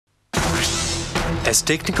As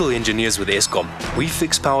technical engineers with Eskom, we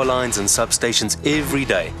fix power lines and substations every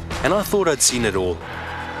day, and I thought I'd seen it all.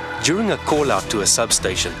 During a call out to a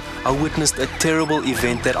substation, I witnessed a terrible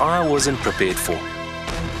event that I wasn't prepared for.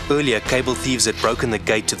 Earlier, cable thieves had broken the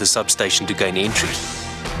gate to the substation to gain entry.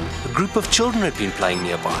 A group of children had been playing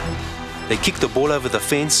nearby. They kicked the ball over the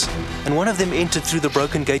fence, and one of them entered through the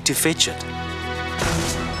broken gate to fetch it.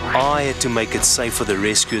 I had to make it safe for the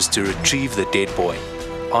rescuers to retrieve the dead boy.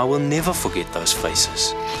 I will never forget those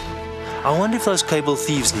faces. I wonder if those cable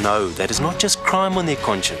thieves know that it's not just crime on their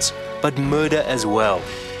conscience, but murder as well.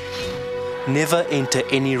 Never enter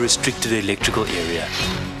any restricted electrical area.